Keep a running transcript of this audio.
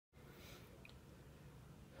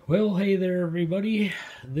Well, hey there, everybody.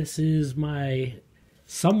 This is my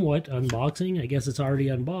somewhat unboxing. I guess it's already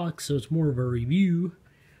unboxed, so it's more of a review,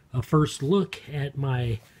 a first look at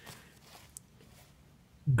my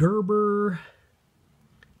Gerber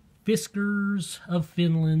Fiskars of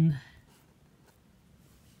Finland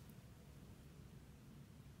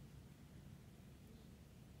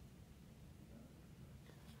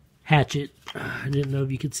Hatchet. I didn't know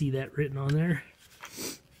if you could see that written on there.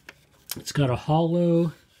 It's got a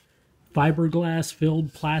hollow fiberglass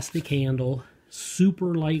filled plastic handle,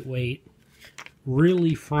 super lightweight,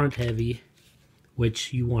 really front heavy,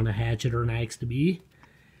 which you want a hatchet or an axe to be.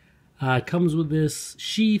 Comes with this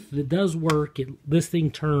sheath that does work. This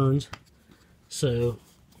thing turns, so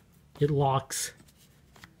it locks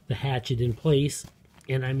the hatchet in place.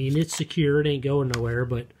 And I mean, it's secure, it ain't going nowhere,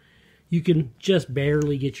 but you can just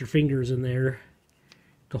barely get your fingers in there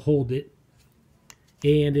to hold it.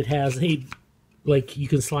 And it has a, like, you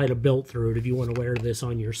can slide a belt through it if you want to wear this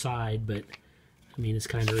on your side, but I mean, it's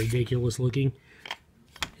kind of ridiculous looking.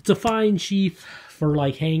 It's a fine sheath for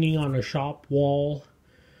like hanging on a shop wall,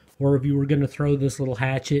 or if you were going to throw this little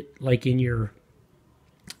hatchet like in your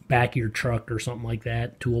back of your truck or something like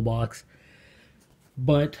that, toolbox.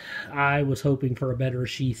 But I was hoping for a better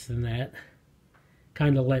sheath than that.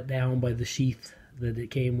 Kind of let down by the sheath that it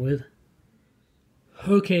came with.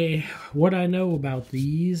 Okay, what I know about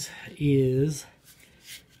these is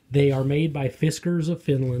they are made by Fiskars of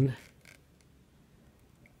Finland.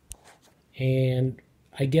 And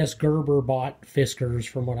I guess Gerber bought Fiskars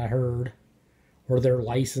from what I heard. Or they're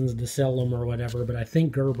licensed to sell them or whatever, but I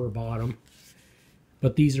think Gerber bought them.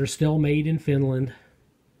 But these are still made in Finland.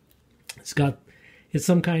 It's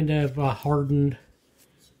some kind of hardened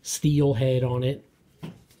steel head on it,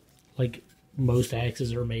 like most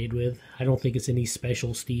axes are made with. I don't think it's any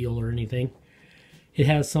special steel or anything. It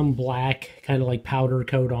has some black, kind of like powder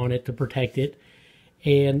coat on it to protect it.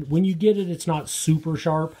 And when you get it, it's not super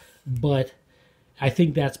sharp, but I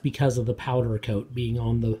think that's because of the powder coat being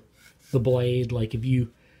on the blade. Like if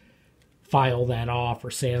you file that off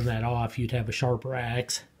or sand that off, you'd have a sharper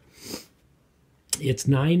axe. It's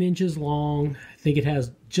 9 inches long. I think it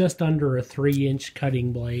has just under a 3-inch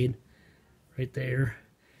cutting blade right there.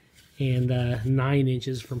 And 9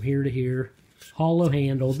 inches from here to here. Hollow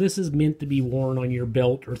handle. This is meant to be worn on your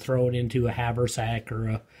belt or thrown into a haversack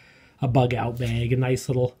or a bug out bag. A nice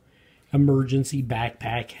little emergency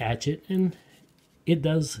backpack hatchet. And it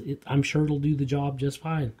does. I'm sure it'll do the job just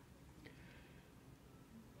fine.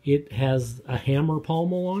 It has a hammer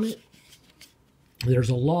pommel on it. There's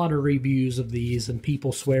a lot of reviews of these, and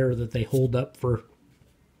people swear that they hold up for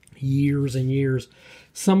years and years.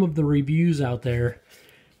 Some of the reviews out there,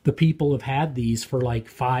 the people have had these for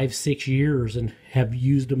like 5-6 years and have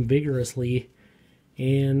used them vigorously,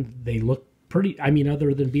 and they look pretty, I mean,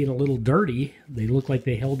 other than being a little dirty, they look like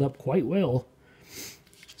they held up quite well.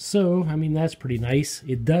 So, I mean, that's pretty nice.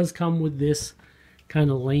 It does come with this kind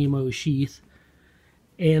of lame-o sheath.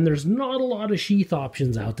 And there's not a lot of sheath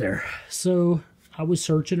options out there. So I was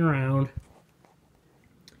searching around.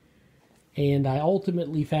 And I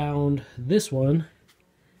ultimately found this one.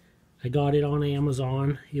 I got it on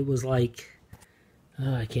Amazon. It was like,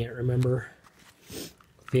 I can't remember,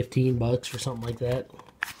 15 bucks or something like that.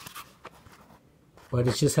 But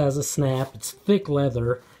it just has a snap. It's thick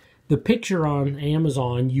leather. The picture on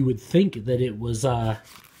Amazon, you would think that it was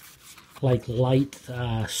like light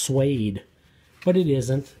suede. But it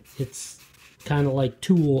isn't. It's kind of like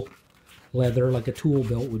tool leather, like a tool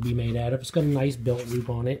belt would be made out of. It's got a nice belt loop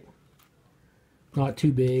on it. Not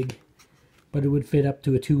too big, but it would fit up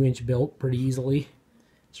to a 2-inch belt pretty easily.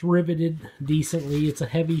 It's riveted decently. It's a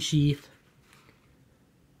heavy sheath.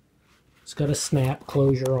 It's got a snap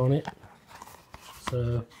closure on it.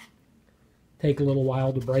 So, take a little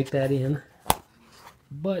while to break that in.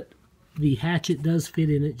 But the hatchet does fit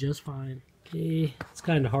in it just fine. Okay, it's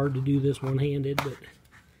kind of hard to do this one-handed, but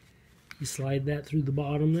you slide that through the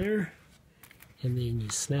bottom there, and then you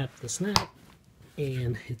snap the snap,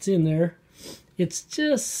 and it's in there. It's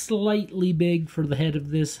just slightly big for the head of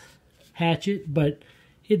this hatchet, but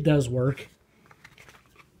it does work.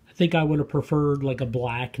 I think I would have preferred like a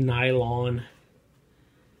black nylon,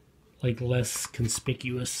 like less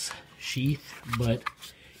conspicuous sheath, but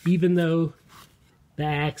even though the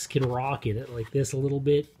axe can rock it like this a little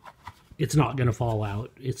bit, it's not going to fall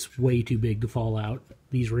out. It's way too big to fall out.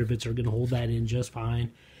 These rivets are going to hold that in just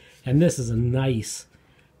fine. And this is a nice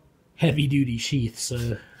heavy-duty sheath,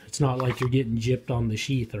 so it's not like you're getting gypped on the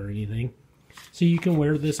sheath or anything. So you can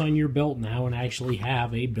wear this on your belt now and actually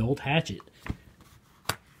have a built hatchet.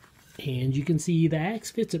 And you can see the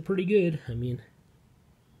axe fits it pretty good. I mean,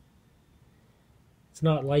 it's It's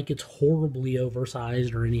not like it's horribly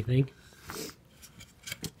oversized or anything.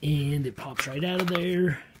 And it pops right out of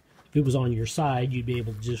there. If it was on your side, you'd be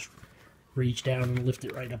able to just reach down and lift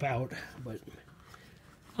it right up out. But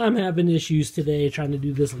I'm having issues today trying to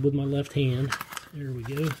do this with my left hand. There we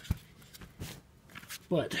go.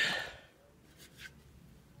 But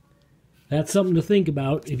that's something to think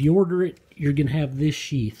about. If you order it, you're going to have this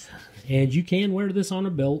sheath. And you can wear this on a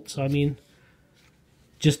belt. So, I mean,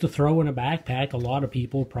 just to throw in a backpack, a lot of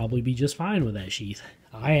people will probably be just fine with that sheath.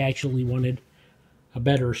 I actually wanted a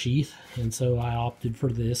better sheath, and so I opted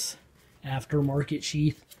for this aftermarket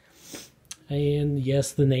sheath. And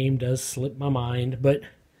yes, the name does slip my mind, but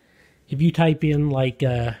if you type in like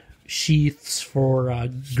sheaths for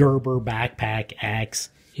Gerber backpack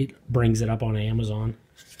axe, it brings it up on Amazon.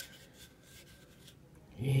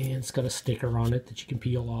 And it's got a sticker on it that you can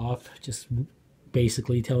peel off, just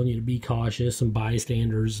basically telling you to be cautious and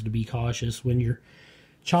bystanders to be cautious when you're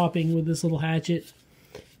chopping with this little hatchet.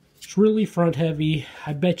 It's really front heavy.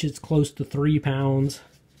 I bet you it's close to 3 pounds,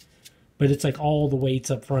 but it's like all the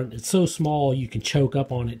weights up front. It's so small you can choke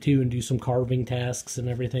up on it too and do some carving tasks and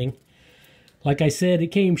everything. Like I said, it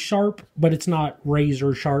came sharp, but it's not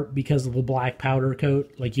razor sharp because of the black powder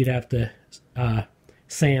coat. Like you'd have to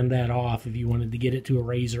sand that off if you wanted to get it to a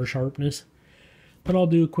razor sharpness. But I'll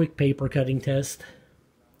do a quick paper cutting test,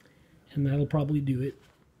 and that'll probably do it.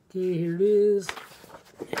 Okay, here it is.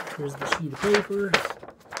 Here's the sheet of paper.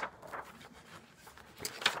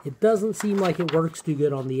 It doesn't seem like it works too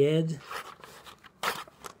good on the edge.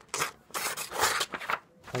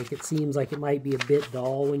 Like it seems like it might be a bit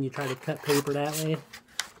dull when you try to cut paper that way.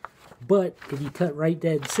 But if you cut right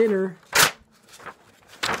dead center,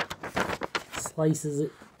 slices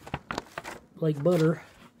it like butter.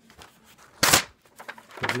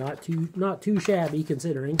 Not too shabby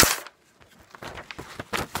considering.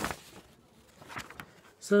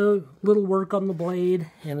 So little work on the blade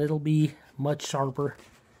and it'll be much sharper.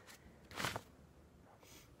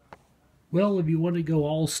 Well, if you want to go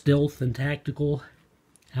all stealth and tactical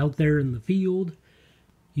out there in the field,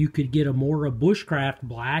 you could get a more bushcraft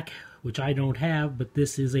black, which I don't have, but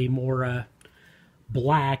this is a more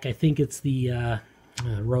black. I think it's the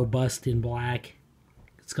robust in black.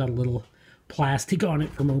 It's got a little plastic on it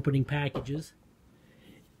from opening packages.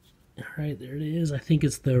 All right, there it is. I think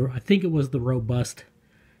it was the robust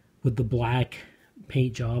with the black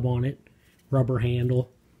paint job on it, rubber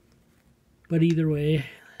handle. But either way,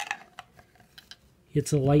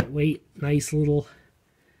 it's a lightweight, nice little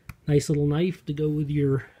knife to go with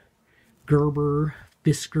your Gerber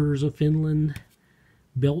Fiskars of Finland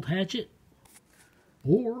belt hatchet.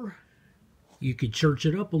 Or you could church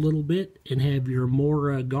it up a little bit and have your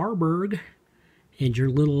more Gerber and your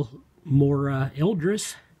little more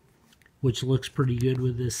Eldris, which looks pretty good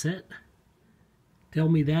with this set. Tell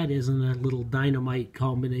me that isn't a little dynamite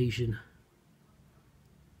combination.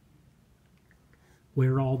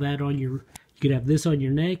 Wear all that on your... You could have this on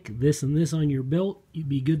your neck, this and this on your belt. You'd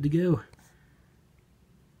be good to go.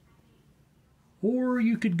 Or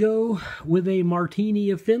you could go with a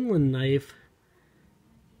Martini of Finland knife,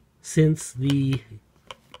 since the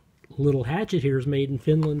little hatchet here is made in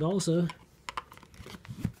Finland also.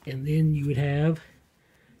 And then you would have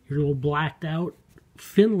your little blacked out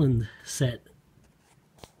Finland set.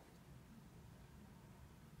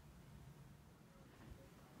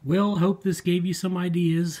 Well, hope this gave you some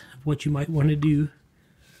ideas of what you might want to do.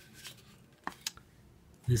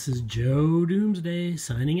 This is Joe Doomsday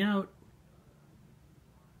signing out.